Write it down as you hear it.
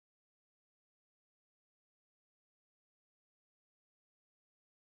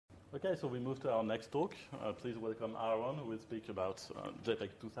Okay, so we move to our next talk. Please welcome Aaron, who will speak about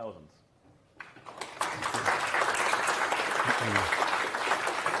JPEG2000.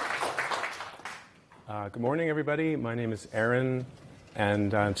 Good morning, everybody. My name is Aaron,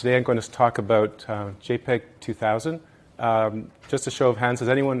 and today I'm going to talk about JPEG2000. Just a show of hands, has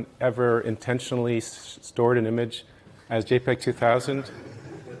anyone ever intentionally stored an image as JPEG2000?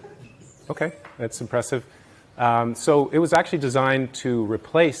 Okay, that's impressive. So it was actually designed to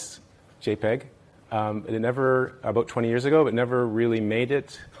replace JPEG. It never, about 20 years ago, it never really made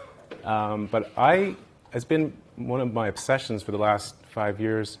it. But it's been one of my obsessions for the last 5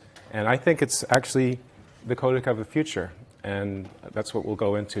 years, and I think it's actually the codec of the future, and that's what we'll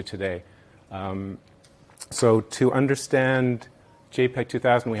go into today. So to understand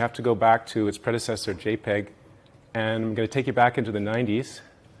JPEG2000, we have to go back to its predecessor, JPEG, and I'm going to take you back into the 90s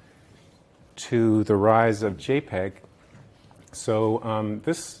to the rise of JPEG. So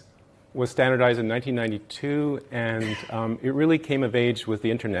this was standardized in 1992, and it really came of age with the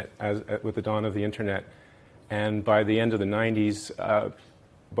internet, with the dawn of the internet. And by the end of the 90s,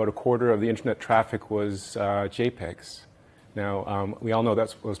 about a quarter of the internet traffic was JPEGs. Now, we all know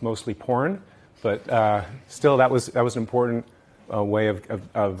that was mostly porn, but still that was an important way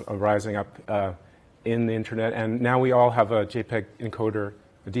of rising up in the internet. And now we all have a JPEG encoder,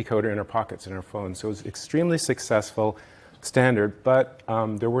 a decoder in our pockets, in our phones. So it was extremely successful standard, but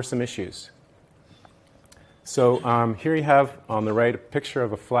there were some issues. So here you have on the right a picture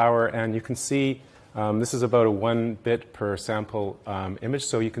of a flower, and you can see this is about a 1 bit per sample image.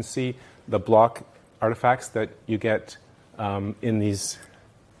 So you can see the block artifacts that you get in these,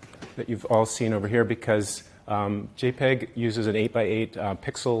 that you've all seen over here, because JPEG uses an 8x8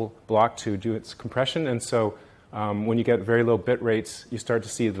 pixel block to do its compression, and so when you get very low bit rates, you start to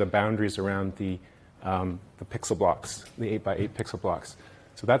see the boundaries around the pixel blocks, the 8x8 pixel blocks.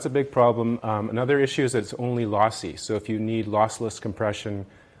 So that's a big problem. Another issue is that it's only lossy. So if you need lossless compression,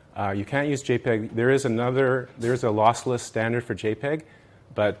 you can't use JPEG. There's a lossless standard for JPEG,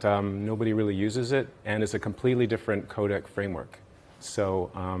 but nobody really uses it, and it's a completely different codec framework.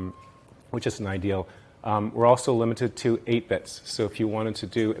 So, which isn't ideal. We're also limited to 8 bits. So if you wanted to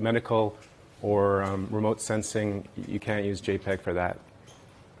do medical or remote sensing, you can't use JPEG for that.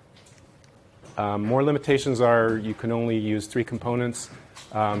 More limitations are you can only use 3 components.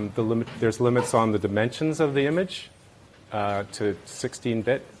 There's limits on the dimensions of the image to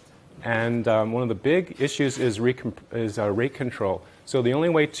 16-bit. And one of the big issues is rate control. So the only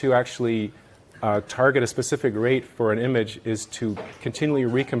way to actually target a specific rate for an image is to continually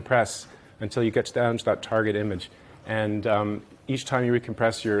recompress until you get down to that target image. And each time you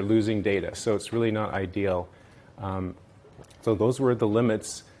recompress, you're losing data. So it's really not ideal. So those were the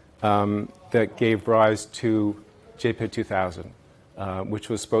limits that gave rise to JPEG2000, which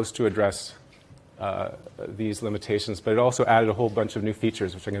was supposed to address these limitations, but it also added a whole bunch of new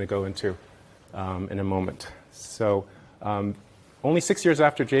features, which I'm going to go into in a moment. So only 6 years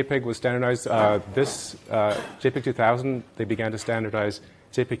after JPEG was standardized, this JPEG2000, they began to standardize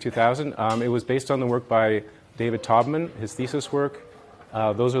JPEG2000. It was based on the work by David Taubman, his thesis work.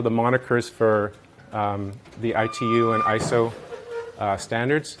 Those are the monikers for the ITU and ISO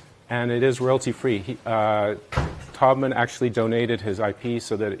standards, and it is royalty-free. Taubman actually donated his IP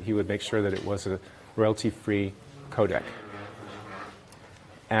so that he would make sure that it was a royalty-free codec.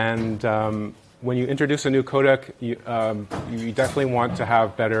 And when you introduce a new codec, you definitely want to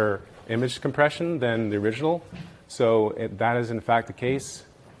have better image compression than the original. So that is in fact the case.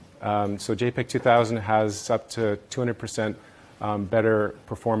 So JPEG2000 has up to 200% better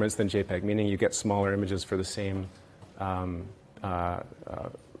performance than JPEG, meaning you get smaller images for the same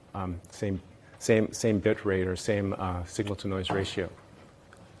same bit rate or same signal-to-noise ratio.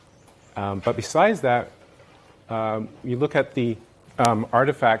 But besides that, you look at the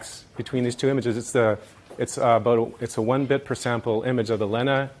artifacts between these two images. It's a 1 bit per sample image of the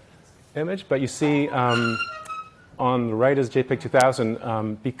Lena image, but you see on the right is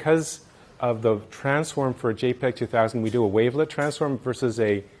JPEG2000. Because of the transform for JPEG2000, we do a wavelet transform versus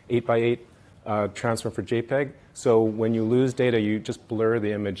a 8x8 transform for JPEG. So when you lose data, you just blur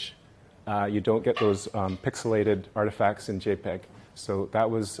the image. You don't get those pixelated artifacts in JPEG. So that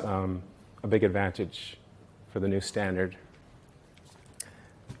was a big advantage for the new standard.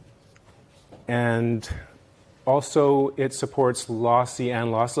 And also, it supports lossy and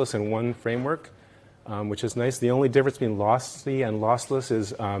lossless in one framework, which is nice. The only difference between lossy and lossless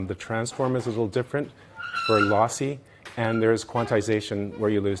is the transform is a little different for lossy, and there's quantization where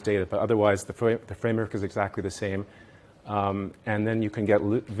you lose data. But otherwise, the framework is exactly the same. And then you can get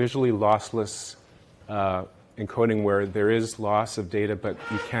visually lossless encoding where there is loss of data, but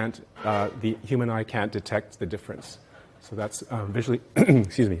you can't, the human eye can't detect the difference. So that's visually,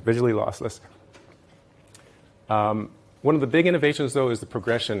 excuse me, visually lossless. One of the big innovations, though, is the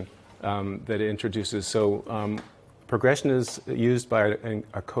progression that it introduces. So progression is used by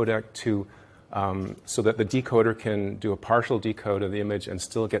a codec to so that the decoder can do a partial decode of the image and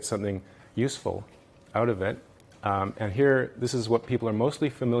still get something useful out of it. And here, this is what people are mostly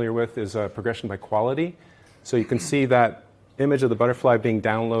familiar with, is progression by quality. So you can see that image of the butterfly being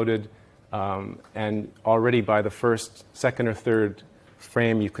downloaded, and already by the first, second, or third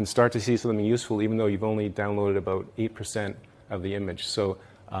frame, you can start to see something useful, even though you've only downloaded about 8% of the image. So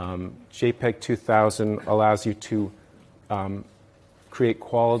JPEG2000 allows you to create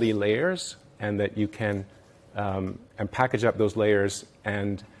quality layers, and that you can and package up those layers.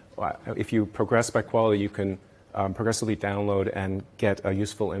 And if you progress by quality, you can progressively download and get a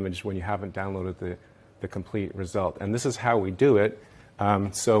useful image when you haven't downloaded the complete result. And this is how we do it.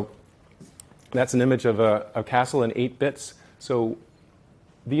 So that's an image of a castle in 8 bits. So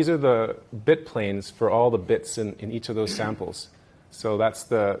these are the bit planes for all the bits in each of those samples. So that's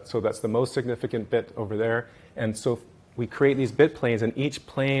the most significant bit over there. And so we create these bit planes, and each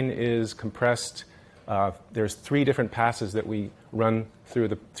plane is compressed. There's 3 different passes that we run through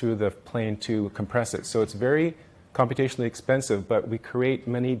the plane to compress it. So it's very computationally expensive, but we create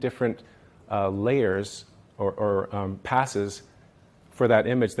many different layers or passes for that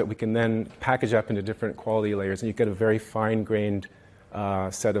image that we can then package up into different quality layers, and you get a very fine-grained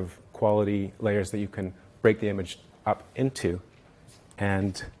set of quality layers that you can break the image up into.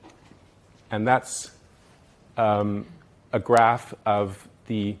 And that's a graph of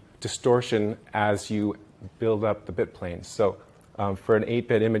the distortion as you build up the bit planes. So for an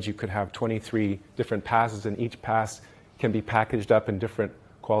 8-bit image, you could have 23 different passes, and each pass can be packaged up in different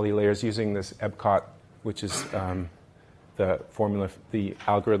quality layers using this EBCOT, which is the formula, the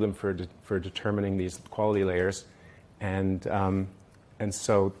algorithm for determining these quality layers. And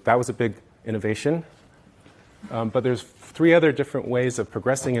so that was a big innovation. But there's 3 other different ways of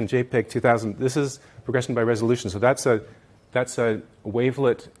progressing in JPEG 2000. This is progression by resolution. So that's a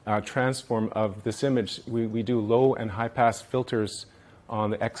wavelet transform of this image. We do low and high pass filters on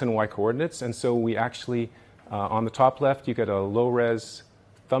the X and Y coordinates. And so we actually, on the top left, you get a low res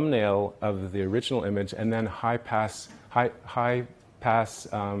thumbnail of the original image, and then high pass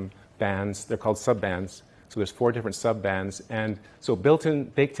bands. They're called subbands. So there's 4 different subbands. And so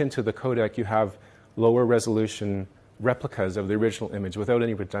baked into the codec, you have lower resolution replicas of the original image without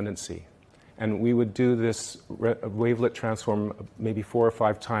any redundancy. And we would do this wavelet transform maybe 4 or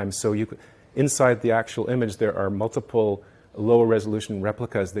 5 times. So inside the actual image, there are multiple lower resolution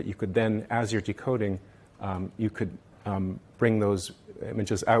replicas that you could then, as you're decoding, you could bring those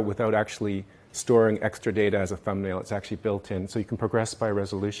images out without actually storing extra data as a thumbnail. It's actually built in. So you can progress by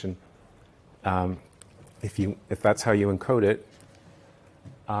resolution if that's how you encode it.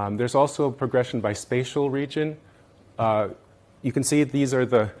 There's also a progression by spatial region. You can see these are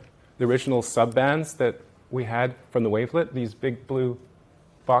the original subbands that we had from the wavelet, these big blue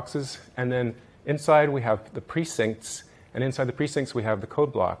boxes. And then inside we have the precincts, and inside the precincts we have the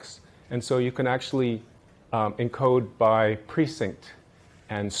code blocks. And so you can actually encode by precinct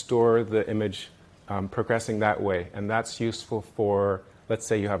and store the image progressing that way. And that's useful for, let's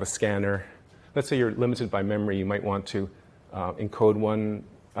say you have a scanner. Let's say you're limited by memory. You might want to encode one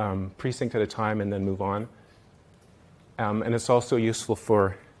precinct at a time and then move on. And it's also useful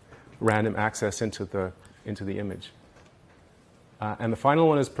for random access into the image. And the final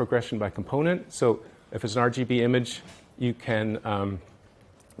one is progression by component. So if it's an RGB image, you can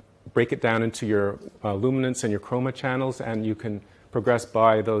break it down into your luminance and your chroma channels, and you can progress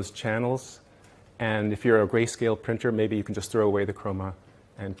by those channels. And if you're a grayscale printer, maybe you can just throw away the chroma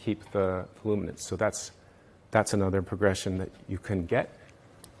and keep the luminance. So that's another progression that you can get.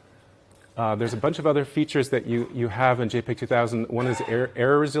 There's a bunch of other features that you have in JPEG 2000. One is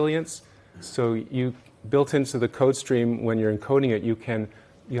error resilience. So you built into the code stream, when you're encoding it,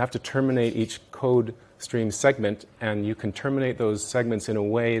 you have to terminate each code stream segment, and you can terminate those segments in a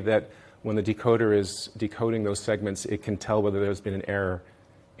way that when the decoder is decoding those segments, it can tell whether there's been an error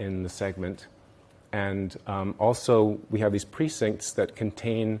in the segment. And also, we have these precincts that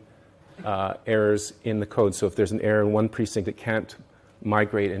contain errors in the code. So if there's an error in one precinct, it can't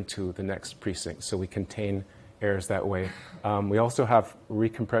migrate into the next precinct. So we contain errors that way. We also have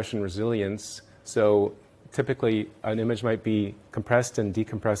recompression resilience. So typically, an image might be compressed and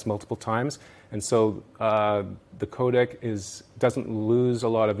decompressed multiple times. And so the codec doesn't lose a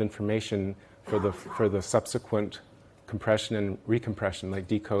lot of information for the subsequent compression and recompression, like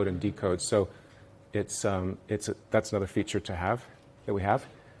decode and decode. So that's another feature to have, that we have.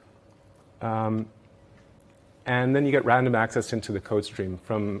 And then you get random access into the code stream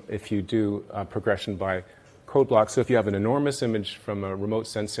from if you do progression by code blocks. So if you have an enormous image from a remote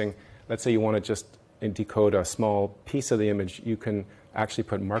sensing, let's say you want to just decode a small piece of the image, you can actually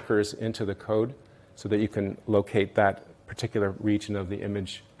put markers into the code so that you can locate that particular region of the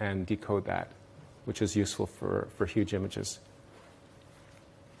image and decode that, which is useful for huge images.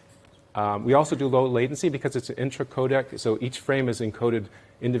 We also do low latency because it's an intra-codec, so each frame is encoded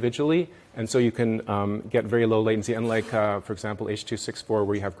individually, and so you can get very low latency, unlike, for example, H.264,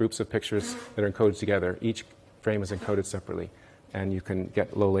 where you have groups of pictures that are encoded together. Each frame is encoded separately, and you can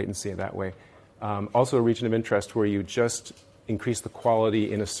get low latency that way. Also a region of interest where you just increase the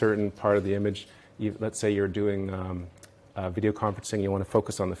quality in a certain part of the image. Let's say you're doing video conferencing, you want to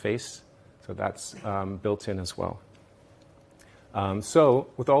focus on the face, so that's built in as well. So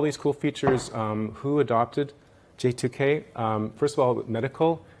with all these cool features, who adopted J2K? First of all,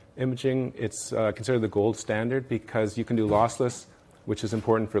 medical imaging, it's considered the gold standard because you can do lossless, which is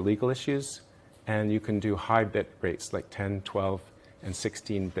important for legal issues, and you can do high bit rates like 10, 12, and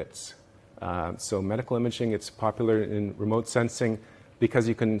 16 bits. So medical imaging, it's popular in remote sensing because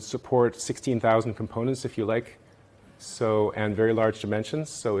you can support 16,000 components if you like, so, and very large dimensions,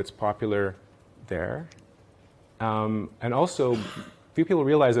 so it's popular there. And also, few people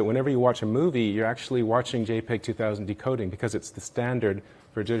realize that whenever you watch a movie, you're actually watching JPEG2000 decoding because it's the standard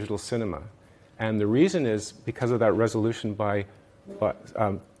for digital cinema. And the reason is because of that resolution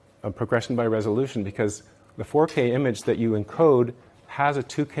progression by resolution, because the 4K image that you encode has a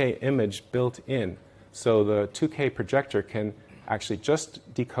 2K image built in. So the 2K projector can actually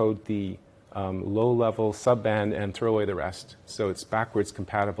just decode the low-level subband and throw away the rest. So it's backwards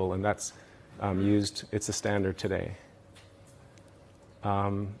compatible, and that's used, it's a standard today.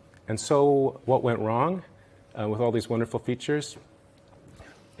 And so what went wrong with all these wonderful features?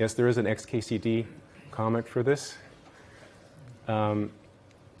 Yes, there is an XKCD comic for this. Well,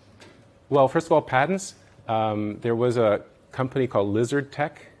 first of all, patents. There was a company called Lizard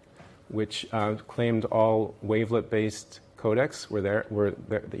Tech, which claimed all wavelet-based codecs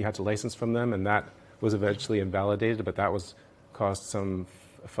that you had to license from them, and that was eventually invalidated, but that caused some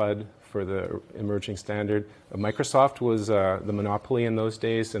FUD for the emerging standard. Microsoft was the monopoly in those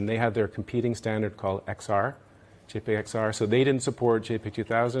days, and they had their competing standard called XR, JPEG XR. So they didn't support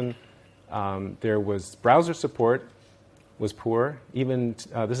JPEG2000. There was browser support was poor. Even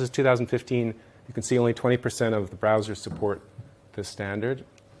this is 2015. You can see only 20% of the browsers support this standard.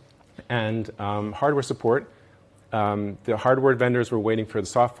 And hardware support. The hardware vendors were waiting for the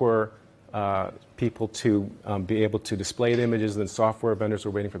software people to be able to display the images, and then software vendors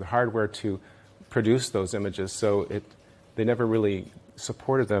were waiting for the hardware to produce those images. So they never really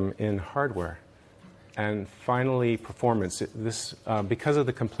supported them in hardware. And finally, performance. Because of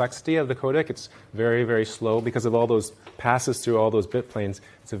the complexity of the codec, it's very, very slow. Because of all those passes through all those bit planes,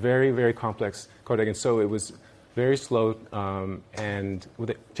 it's a very, very complex codec. And so it was very slow, and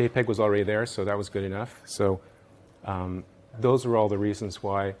JPEG was already there, so that was good enough. So those are all the reasons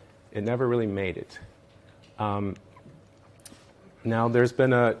why it never really made it. Now, there's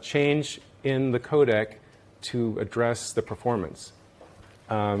been a change in the codec to address the performance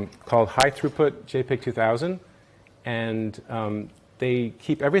called high throughput JPEG2000. And they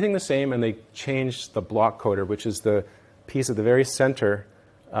keep everything the same, and they change the block coder, which is the piece at the very center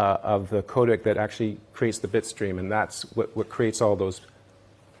of the codec that actually creates the bit stream. And that's what creates all those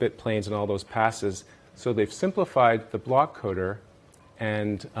bit planes and all those passes. So they've simplified the block coder,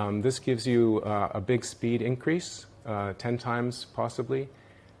 and this gives you a big speed increase, 10 times possibly.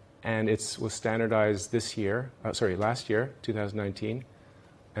 And it was standardized last year, 2019.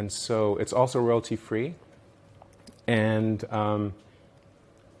 And so it's also royalty-free. And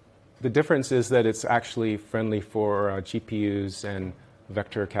the difference is that it's actually friendly for GPUs and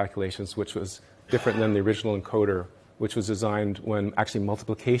vector calculations, which was different than the original encoder, which was designed when actually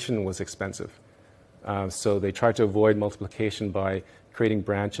multiplication was expensive. So they tried to avoid multiplication by creating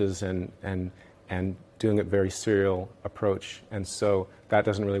branches and doing a very serial approach. And so that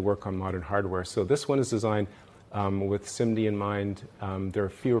doesn't really work on modern hardware. So this one is designed with SIMD in mind. There are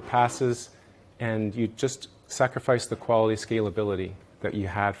fewer passes, and you just sacrifice the quality scalability that you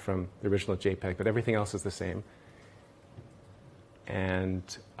had from the original JPEG, but everything else is the same. And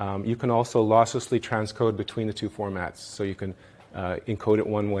you can also losslessly transcode between the two formats. So you can encode it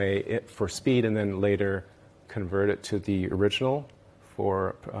one way for speed, and then later convert it to the original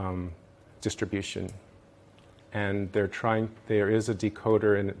for distribution. And there is a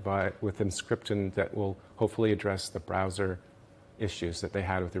decoder with Inscription that will hopefully address the browser issues that they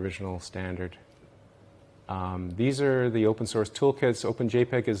had with the original standard. These are the open source toolkits.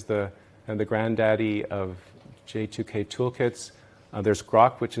 OpenJPEG is the granddaddy of J2K toolkits. There's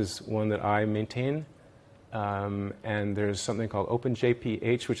Grok, which is one that I maintain. And there's something called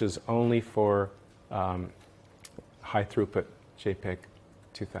OpenJPH, which is only for high throughput JPEG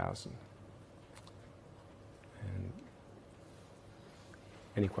 2000. And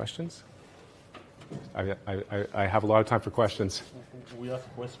any questions? I have a lot of time for questions. We have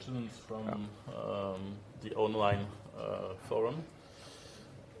questions from the online forum.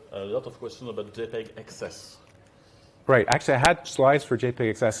 A lot of questions about JPEG XS. Right. Actually, I had slides for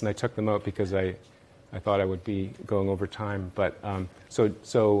JPEG XS, and I took them out because I thought I would be going over time. But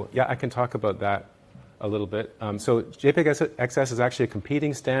so yeah, I can talk about that a little bit. So JPEG XS is actually a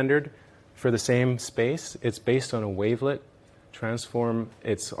competing standard for the same space. It's based on a wavelet transform.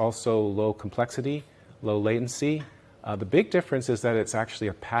 It's also low complexity, low latency. The big difference is that it's actually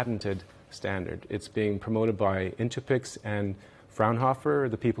a patented standard. It's being promoted by Intupix and Fraunhofer,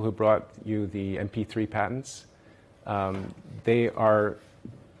 the people who brought you the MP3 patents. They are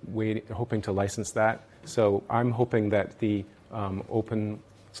hoping to license that. So I'm hoping that the open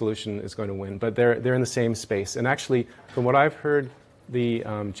solution is going to win. But they're in the same space. And actually, from what I've heard, the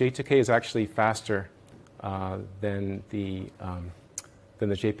J2K is actually faster than the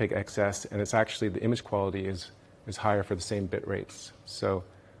JPEG XS, and it's actually the image quality is higher for the same bit rates. So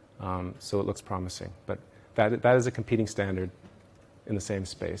so it looks promising. But that is a competing standard in the same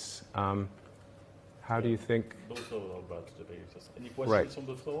space. How do you think? Also about JPEG XS. Any questions on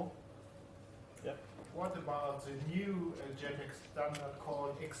the floor? Yeah. What about the new JPEG standard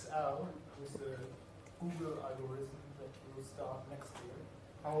called XL with the Google algorithm that will start next year?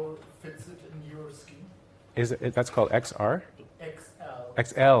 How fits it in your scheme? That's called XR? XL.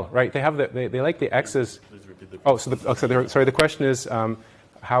 XL, right. They have they like the X's. Please repeat the question. Sorry, the question is,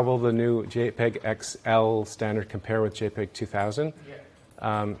 how will the new JPEG XL standard compare with JPEG 2000?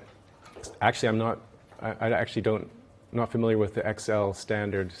 Yeah. Actually, I actually not familiar with the XL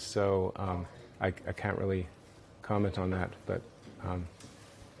standard, so I can't really comment on that. But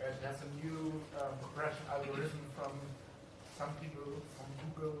it has a new compression algorithm from some people from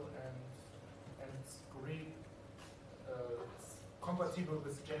Google, and it's great. It's compatible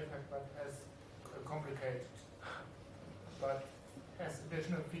with JPEG, but as complicated, but has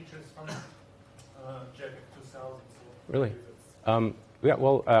additional features from JPEG 2000. So really. Yeah,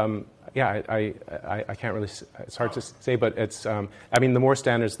 well, yeah, I can't really, it's hard to say, but it's, I mean, the more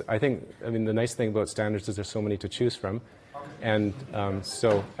standards, I mean, the nice thing about standards is there's so many to choose from. And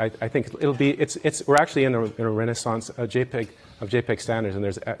so I think it'll be, we're actually in a renaissance of JPEG standards, and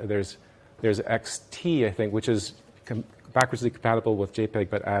there's XT, I think, which is backwardsly compatible with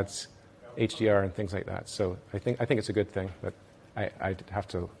JPEG, but adds HDR and things like that. So I think it's a good thing, but I'd have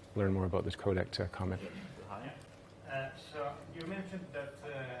to learn more about this codec to comment. So you mentioned that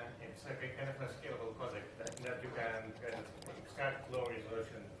it's a kind of a scalable codec that you can kind of extract low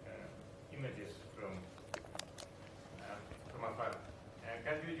resolution images from a file.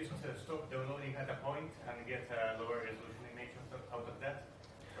 Can you just stop downloading at a point and get a lower resolution image out of that?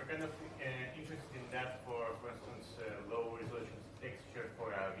 We're kind of interested in that for instance, low resolution texture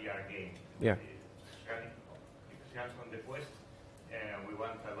for a VR game. Yeah. If it runs on the Quest, we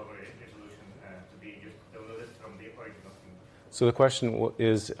want a lower resolution to be just downloaded from the original thing. So the question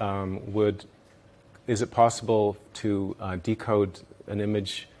is, is it possible to decode an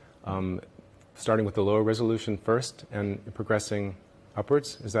image starting with the lower resolution first and progressing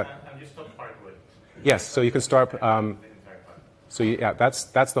upwards? Is that? And you stop part with. Yes. So you can start. So yeah,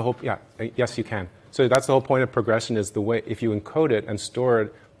 that's the whole. Yeah. Yes, you can. So that's the whole point of progression. Is the way if you encode it and store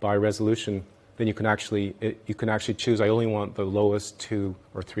it by resolution, then you can actually choose. I only want the lowest 2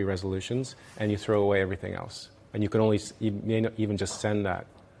 or 3 resolutions, and you throw away everything else. And you may not even just send that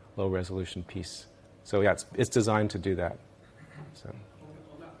low resolution piece. So yeah, it's designed to do that. So.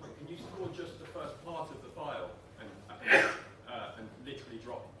 On that point, can you store just the first part of the file and literally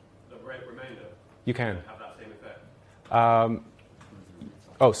drop the remainder? You can. And have that same effect?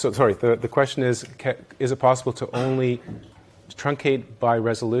 So sorry. The question is it possible to only truncate by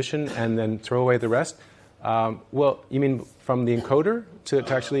resolution and then throw away the rest? Well, you mean from the encoder to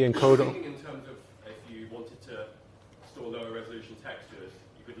actually encode? In terms of if you wanted to store lower resolution textures,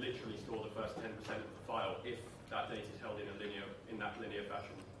 you could literally store the first 10% of the file if that data is held in that linear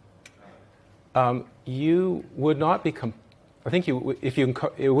fashion. You would not be. I think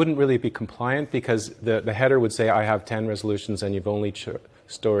it wouldn't really be compliant because the header would say I have 10 resolutions and you've only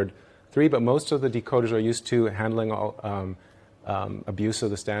stored 3. But most of the decoders are used to handling all abuse of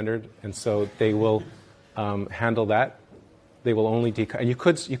the standard, and so they will handle that. They will only decode, and you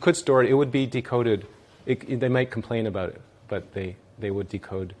could store it. It would be decoded they might complain about it, but they would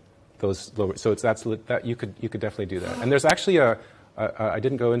decode those lower. So that you could definitely do that. And there's actually I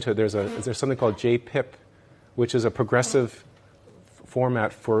didn't go into it. There's something called JPIP, which is a progressive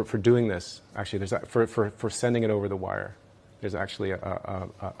format for doing this. Actually, there's for sending it over the wire. There's actually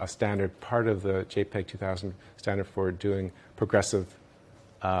a standard part of the JPEG2000 standard for doing progressive,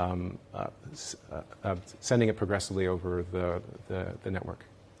 sending it progressively over the network.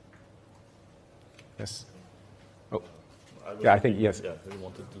 Yes. Oh, yeah. I think yes. Yeah, we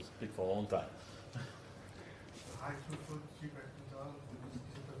wanted to speak for a long time. High throughput JPEG2000 is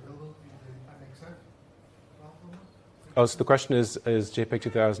it available in the MXF platform? Oh, so the question is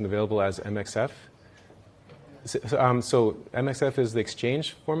JPEG2000 available as MXF? So MXF is the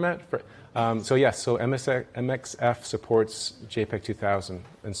exchange format. So yes, so MXF supports JPEG2000,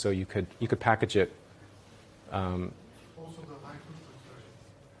 and so you could package it. Also the high throughput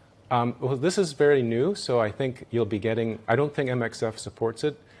version. Well, this is very new, so I think you'll be getting. I don't think MXF supports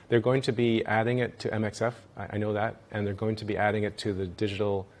it. They're going to be adding it to MXF. I know that, and they're going to be adding it to the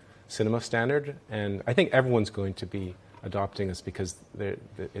digital cinema standard. And I think everyone's going to be adopting this because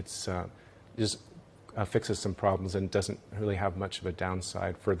it's just fixes some problems and doesn't really have much of a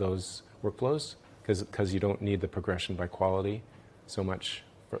downside for those workflows because you don't need the progression by quality so much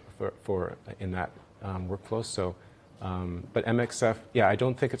for in that workflow. So, but MXF, yeah, I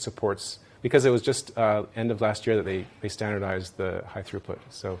don't think it supports because it was just end of last year that they standardized the high throughput.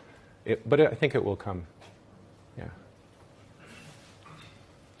 So, but I think it will come. Yeah.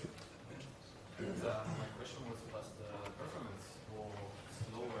 My question was about the performance for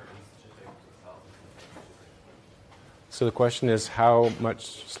slower is JPEG2000. So the question is how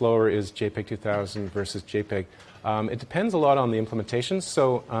much slower is JPEG2000 versus JPEG? It depends a lot on the implementation.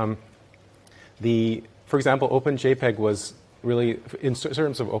 So for example, OpenJPEG was really, in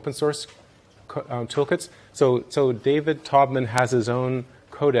terms of open source toolkits, so David Taubman has his own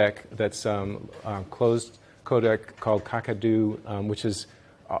codec that's closed codec called Kakadu, which has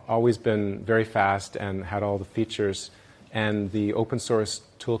always been very fast and had all the features. And the open source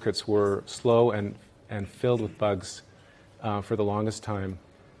toolkits were slow and filled with bugs for the longest time.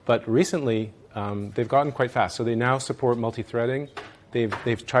 But recently, they've gotten quite fast. So they now support multi-threading.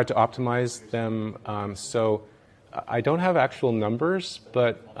 They've tried to optimize them. So I don't have actual numbers,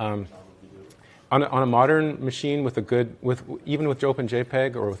 but on a modern machine with even with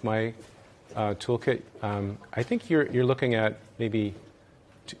OpenJPEG or with my toolkit, I think you're looking at maybe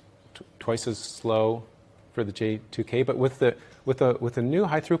twice as slow for the J2K. But with the new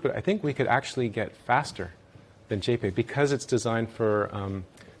high throughput, I think we could actually get faster than JPEG because it's designed for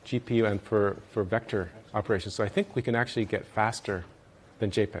GPU and for vector operations. So I think we can actually get faster than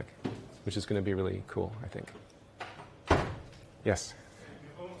JPEG, which is going to be really cool, I think. Yes?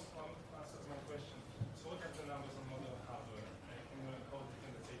 You almost answered my question. So what are the numbers on modern hardware? Can you encode it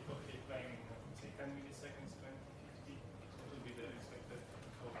in, let's say, 4K plane, say 10 milliseconds, 20, 50? What would be the expected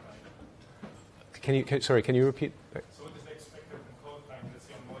encode time? Sorry, can you repeat? So what is the expected encode time, let's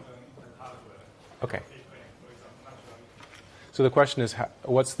say, on modern hardware? Okay. 4K plane, for example, naturally. So the question is,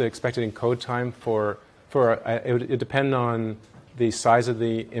 what's the expected encode time for it would depend on the size of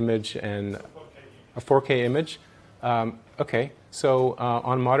the image and a 4K image. Okay, so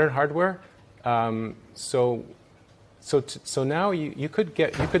on modern hardware, so now you could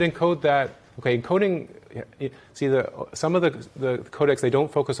encode that. Okay, encoding. See, some of the codecs, they don't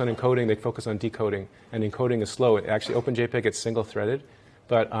focus on encoding; they focus on decoding, and encoding is slow. Actually, OpenJPEG it's single-threaded,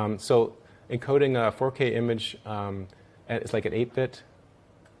 but so encoding a 4K image, it's like an 8-bit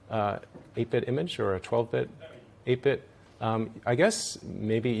image or a 12-bit 8-bit. I guess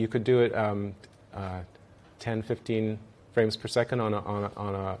maybe you could do it 10, 15 frames per second on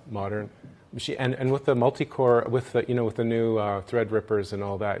a modern machine, and with the multi-core, with the new thread rippers and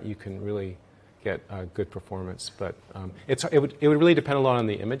all that, you can really get good performance. But it would really depend a lot on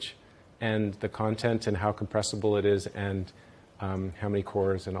the image and the content and how compressible it is and how many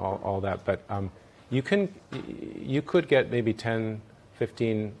cores and all that. But you could get maybe 10,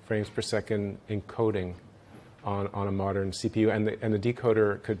 15 frames per second encoding on a modern CPU, and the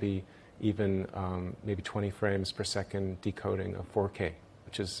decoder could be even maybe 20 frames per second decoding of 4K,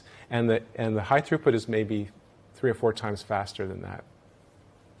 which is and the high throughput is maybe 3 or 4 times faster than that.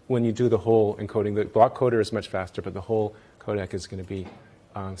 When you do the whole encoding, the block coder is much faster, but the whole codec is going to be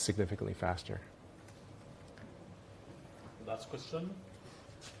significantly faster. Last question.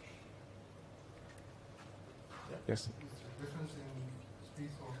 Yes. Is there a difference in speed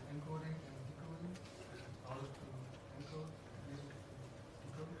for encoding and decoding? Is it harder to encode?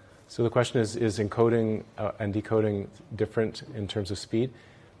 So the question is encoding and decoding different in terms of speed?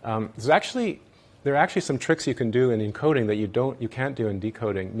 There's actually there are actually some tricks you can do in encoding that you can't do in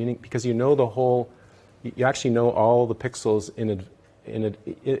decoding, meaning because you know the whole, you actually know all the pixels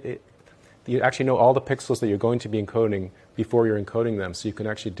you actually know all the pixels that you're going to be encoding before you're encoding them, so you can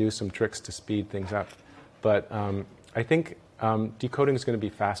actually do some tricks to speed things up. But I think decoding is going to be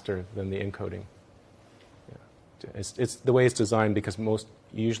faster than the encoding. Yeah. It's the way it's designed, because you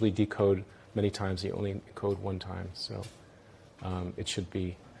usually decode many times, you only encode one time, so it should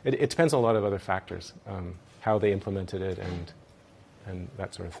be. It depends on a lot of other factors, how they implemented it and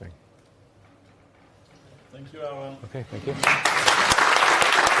that sort of thing. Thank you, Aaron. Okay, thank you.